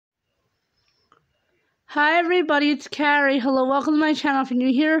Hi everybody, it's Carrie. Hello, welcome to my channel if you're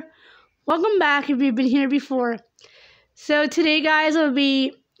new here. Welcome back if you've been here before. So today, guys, will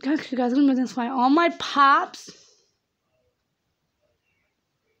be actually, guys, I'm gonna display all my Pops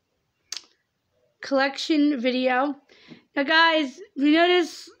collection video. Now, guys, you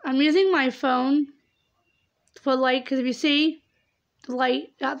notice I'm using my phone to put light because if you see the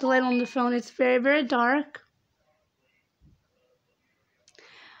light, got the light on the phone, it's very, very dark.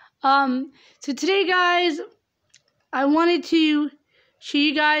 So today, guys, I wanted to show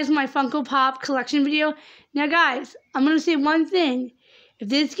you guys my Funko Pop collection video. Now, guys, I'm going to say one thing. If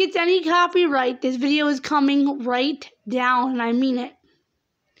this gets any copyright, this video is coming right down, and I mean it.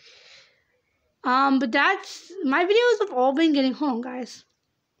 But that's, my videos have all been getting, hold on, guys.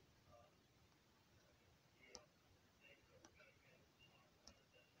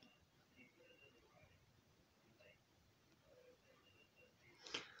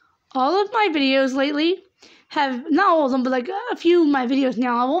 All of my videos lately have, not all of them, but like a few of my videos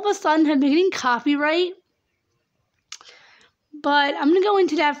now, all of a sudden have been getting copyright. But I'm going to go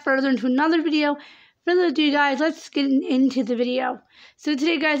into that further into another video. Further ado, guys, let's get into the video. So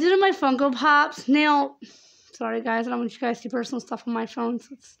today, guys, these are my Funko Pops. Now, sorry, guys, I don't want you guys to see personal stuff on my phone. So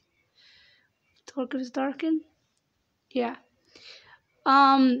it's dark, it's darkened. Yeah.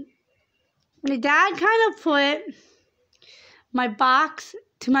 My dad kind of put my box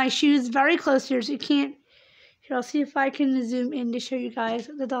to my shoes very close here, so you can't. Here, I'll see if I can zoom in to show you guys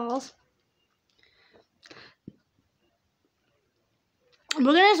the dolls.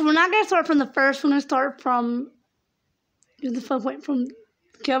 We're not gonna start from the first. We're gonna start from the fun point from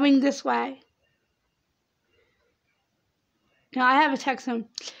going this way. Now I have a text home.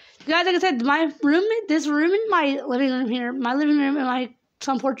 Guys, like I said, my room, this room in my living room here, my living room and my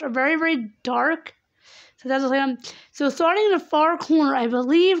sun porch are very, very dark. So that's what I'm. So starting in the far corner, I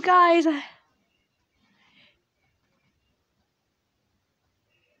believe, guys. Hold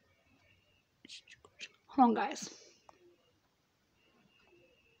on, guys.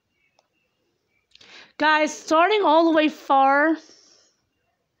 Guys, starting all the way far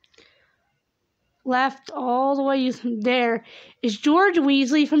left, all the way there, is George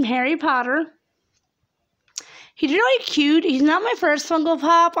Weasley from Harry Potter. He's really cute. He's not my first Funko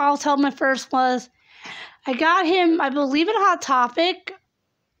Pop. I'll tell my first was. I got him, I believe, at Hot Topic.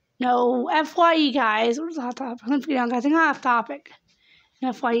 No, FYE, guys. Where's Hot Topic? I'm forgetting, guys. I think Hot Topic.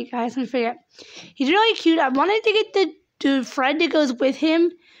 FYE, guys. I forget. He's really cute. I wanted to get the Fred that goes with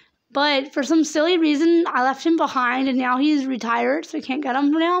him, but for some silly reason, I left him behind, and now he's retired, so I can't get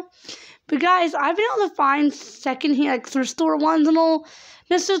him for now. But, guys, I've been able to find secondhand, like, thrift store ones and all.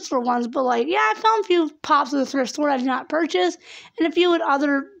 Not thrift store ones, but, like, yeah, I found a few Pops at the thrift store I did not purchase, and a few at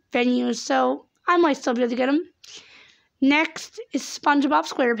other venues, so I might still be able to get him. Next is SpongeBob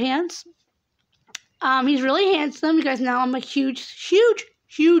SquarePants. He's really handsome. You guys know I'm a huge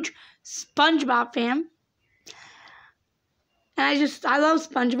SpongeBob fan. And I love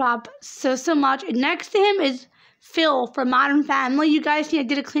SpongeBob so much. And next to him is Phil from Modern Family. You guys see I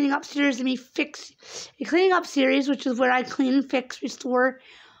did a cleaning up series and a cleaning up series, which is where I clean and fix, restore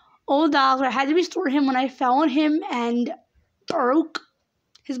old dolls. I had to restore him when I fell on him and broke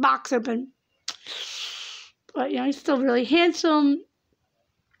his box open. But, you know, he's still really handsome.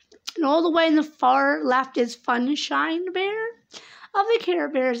 And all the way in the far left is Funshine Bear of the Care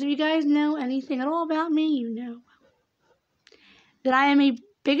Bears. If you guys know anything at all about me, you know that I am a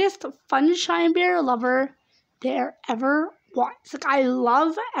biggest Funshine Bear lover there ever was. Like, I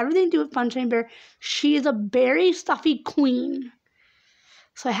love everything to do with Funshine Bear. She is a berry stuffy queen.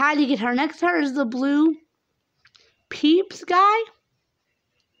 So I had to get her. Next to her is the blue Peeps guy.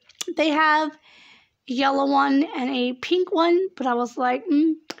 They have a yellow one and a pink one, but I was like,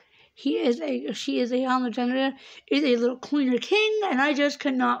 she is a on the gender is a little queen or king, and I just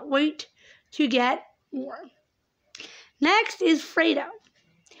cannot wait to get more. Next is Fredo.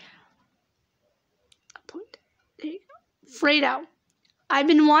 There you go. Fredo. I've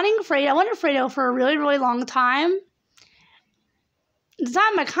been wanting Fredo. I wanted Fredo for a really, really long time. At the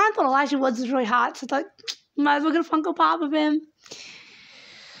time, I kind of thought Elijah Woods was really hot, so I thought, might as well get a Funko Pop of him.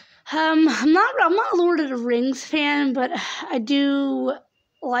 I'm not a Lord of the Rings fan, but I do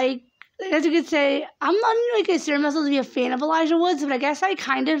like, as you could say, I'm not really consider myself to be a fan of Elijah Woods, but I guess I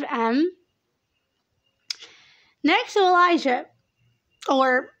kind of am. Next to Elijah,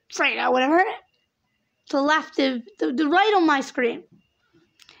 or Fredo, whatever, to the left of, the right on my screen,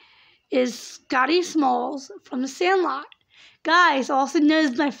 is Scotty Smalls from The Sandlot. Guys, also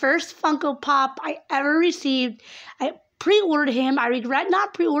knows my first Funko Pop I ever received. I pre-ordered him. I regret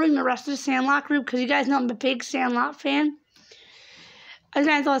not pre-ordering the rest of the Sandlot group because you guys know I'm a big Sandlot fan. I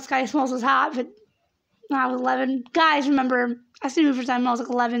kind of thought Scotty Smalls was hot, but when I was 11. Guys, remember, I seen the first time when I was like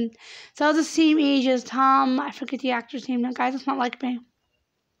 11. So I was the same age as Tom. I forget the actor's name now, guys. It's not like me.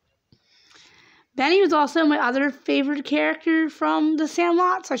 Benny was also my other favorite character from The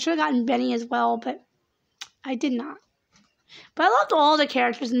Sandlot, so I should have gotten Benny as well, but I did not. But I loved all the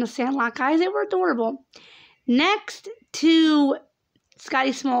characters in The Sandlot, guys. They were adorable. Next to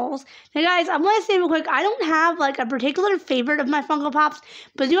Scotty Smalls. Now, guys, I'm going to say real quick, I don't have, like, a particular favorite of my Funko Pops,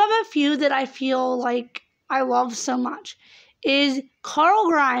 but I do have a few that I feel like I love so much. Is Carl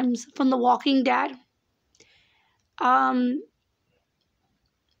Grimes from The Walking Dead.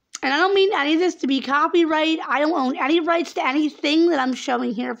 And I don't mean any of this to be copyright. I don't own any rights to anything that I'm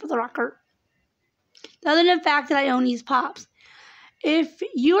showing here for the record, other than the fact that I own these Pops. If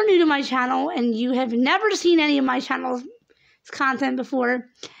you are new to my channel and you have never seen any of my channel's content before,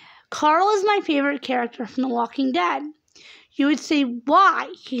 Carl is my favorite character from The Walking Dead. You would say,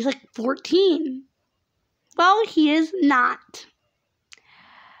 why? He's like 14. Well, he is not.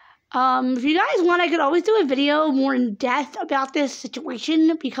 If you guys want, I could always do a video more in depth about this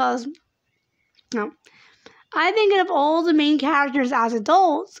situation because, I think of all the main characters as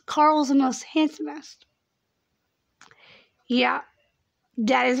adults, Carl's the most handsomest. Yeah,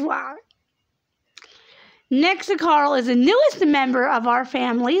 that is why. Next to Carl is the newest member of our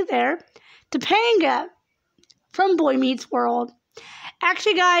family there, Topanga from Boy Meets World.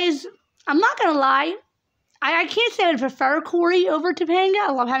 Actually, guys, I'm not going to lie. I can't say I would prefer Corey over Topanga.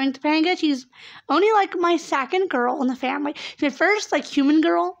 I love having Topanga. She's only, like, my second girl in the family. She's my first, like, human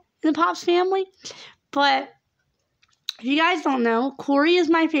girl in the Pops family. But if you guys don't know, Corey is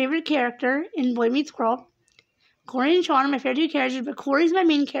my favorite character in Boy Meets World. Corey and Sean are my favorite two characters, but Corey's my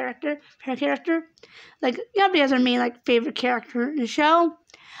main character. Like, everybody has their main, like, favorite character in the show.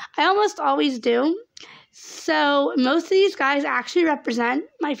 I almost always do. So, most of these guys actually represent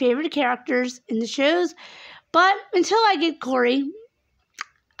my favorite characters in the shows. But until I get Corey,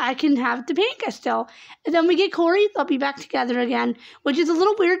 I can have Topanga still. And then we get Corey, they'll be back together again, which is a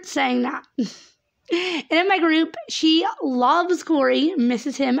little weird saying that. And in my group, she loves Corey,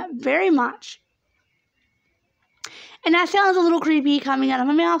 misses him very much. And that sounds a little creepy coming out of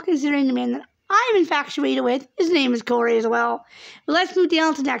my mouth, considering the man that I'm infatuated with, his name is Corey as well. But let's move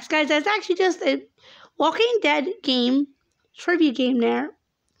down to next, guys. That's actually just a Walking Dead game, trivia game there,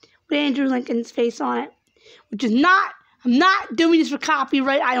 with Andrew Lincoln's face on it. Which is not, I'm not doing this for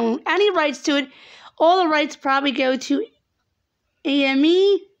copyright. I don't own any rights to it. All the rights probably go to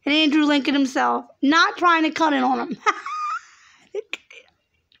AME and Andrew Lincoln himself. Not trying to cut in on him.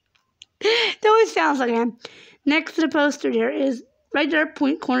 That always sounds like him. Next to the poster there is, right there,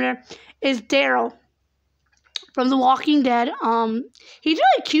 point corner, is Daryl from The Walking Dead. He's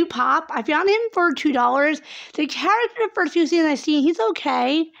really cute Pop. I found him for $2. The character, the first few scenes I've seen, he's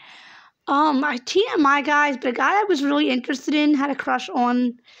okay. I TMI, guys, but a guy I was really interested in had a crush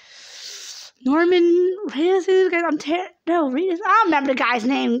on Norman Reyes. I don't remember the guy's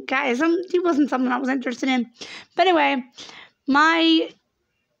name, guys. He wasn't someone I was interested in. But anyway, my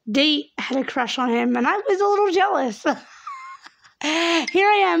date had a crush on him, and I was a little jealous. Here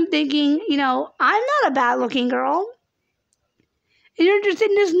I am thinking, you know, I'm not a bad-looking girl. And you're interested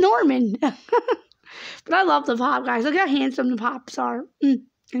in this Norman. But I love the Pop, guys. Look how handsome the Pops are.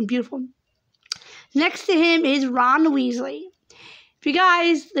 And beautiful. Next to him is Ron Weasley. If you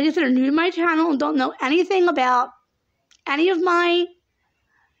guys, like I said, are new to my channel and don't know anything about any of my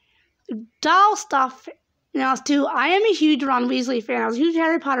doll stuff, now too, I am a huge Ron Weasley fan. I was a huge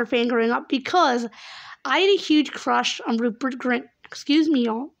Harry Potter fan growing up because I had a huge crush on Rupert Grint. Excuse me,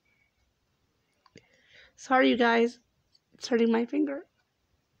 y'all. Sorry, you guys. It's hurting my finger.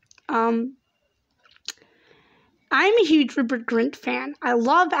 I'm a huge Rupert Grint fan. I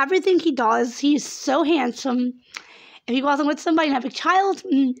love everything he does. He's so handsome. If he wasn't with somebody and have a child,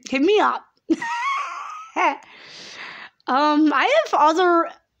 hit me up. I have other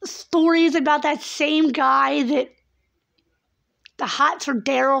stories about that same guy that the hots for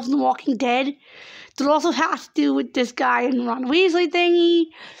Daryl from The Walking Dead that also has to do with this guy and Ron Weasley thingy.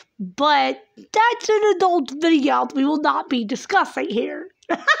 But that's an adult video that we will not be discussing here.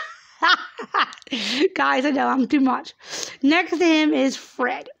 Guys, I know I'm too much. Next to him is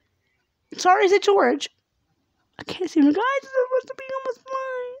Fred. Sorry, is it George? I can't see him. Guys, it's supposed to be almost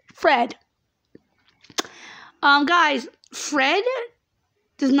mine. Fred. Guys, Fred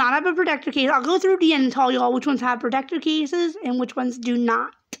does not have a protector case. I'll go through the end and tell you all which ones have protector cases and which ones do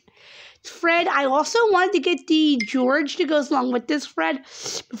not. Fred, I also wanted to get the George that goes along with this Fred,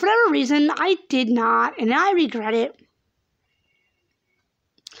 but for whatever reason, I did not, and I regret it.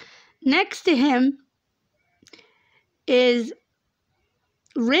 Next to him is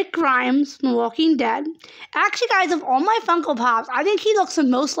Rick Grimes from The Walking Dead. Actually, guys, of all my Funko Pops, I think he looks the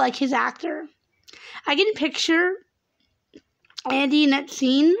most like his actor. I can picture Andy in that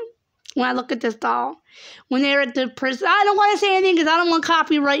scene when I look at this doll. When they're at the prison. I don't want to say anything because I don't want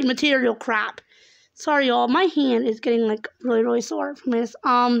copyright material crap. Sorry, y'all. My hand is getting, like, really, really sore from this.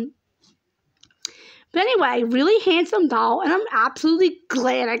 But anyway, really handsome doll. And I'm absolutely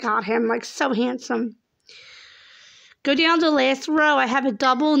glad I got him. Like, so handsome. Go down to the last row. I have a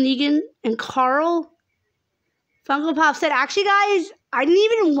double Negan and Carl Funko Pop set. Actually, guys, I didn't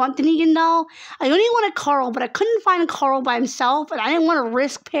even want the Negan doll. I only wanted Carl, but I couldn't find Carl by himself, and I didn't want to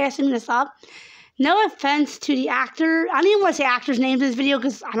risk passing this up. No offense to the actor. I don't even want to say actors' names in this video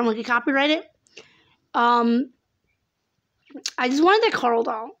because I don't want to get copyrighted. I just wanted the Carl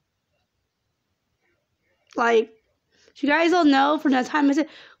doll. Like, you guys all know from that time I said,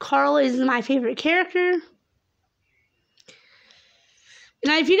 Carl is my favorite character.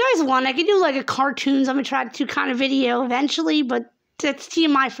 Now, if you guys want, I could do like a cartoons I'm attracted to kind of video eventually, but that's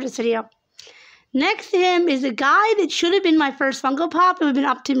TMI for this video. Next to him is a guy that should have been my first Funko Pop. It would have been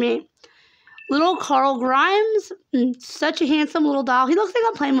up to me. Little Carl Grimes. Such a handsome little doll. He looks like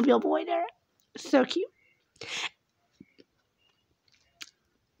a Playmobil boy there. So cute.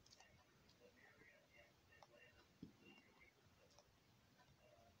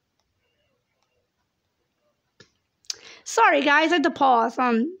 Sorry, guys, I had to pause.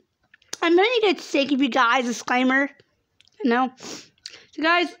 I'm going to get sick of you guys. Disclaimer. No. So,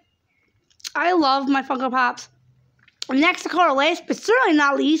 guys, I love my Funko Pops. Next to Carl, last but certainly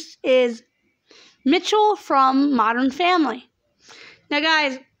not least, is Mitchell from Modern Family. Now,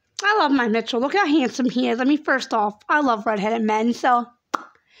 guys, I love my Mitchell. Look how handsome he is. I mean, first off, I love redheaded men, so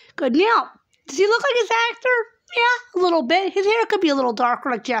good. Now, does he look like his actor? Yeah, a little bit. His hair could be a little darker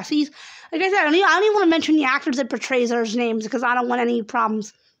like Jesse's. Like I said, I don't even want to mention the actors that portrays those names because I don't want any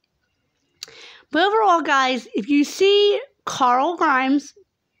problems. But overall, guys, if you see Carl Grimes,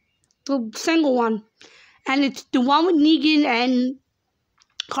 the single one, and it's the one with Negan and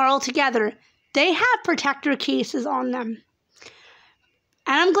Carl together, they have protector cases on them.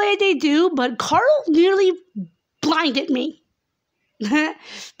 And I'm glad they do, but Carl nearly blinded me.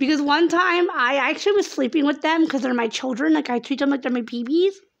 Because one time, I actually was sleeping with them because they're my children. Like, I treat them like they're my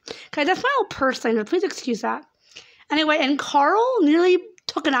babies. Okay, that's my old person. Please excuse that. Anyway, and Carl nearly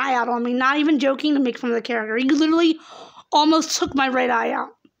took an eye out on me. Not even joking to make fun of the character. He literally almost took my right eye out.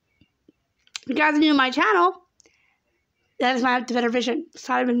 If you guys are new to my channel, that is my better vision.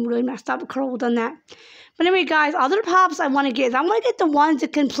 So I've been really messed up. Carl done that. But anyway, guys, other Pops I want to get is I want to get the ones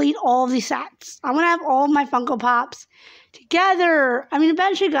that complete all of these sets. I want to have all of my Funko Pops together. I mean,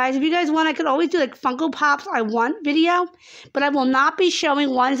 eventually, guys, if you guys want, I could always do like Funko Pops I want video, but I will not be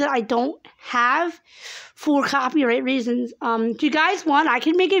showing ones that I don't have for copyright reasons. If you guys want, I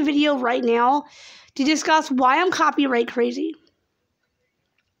can make a video right now to discuss why I'm copyright crazy.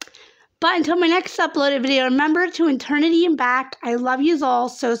 But until my next uploaded video, remember to eternity and back, I love you all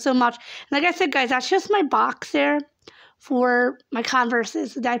so, so much. And like I said, guys, that's just my box there for my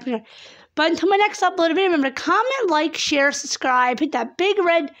Converses. But until my next uploaded video, remember to comment, like, share, subscribe. Hit that big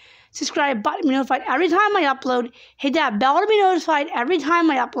red subscribe button to be notified every time I upload. Hit that bell to be notified every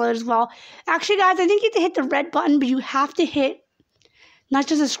time I upload as well. Actually, guys, I think you have to hit the red button, but you have to hit not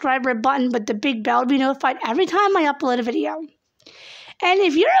just the subscribe red button, but the big bell to be notified every time I upload a video. And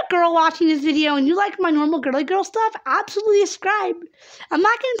if you're a girl watching this video and you like my normal girly girl stuff, absolutely subscribe. I'm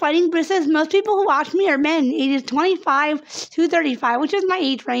not fighting, but it says most people who watch me are men, ages 25 to 35, which is my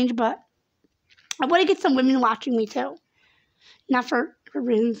age range, but I want to get some women watching me too. Not for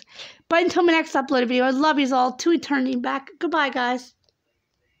reasons. But until my next uploaded video, I love you all to eternity back. Goodbye, guys.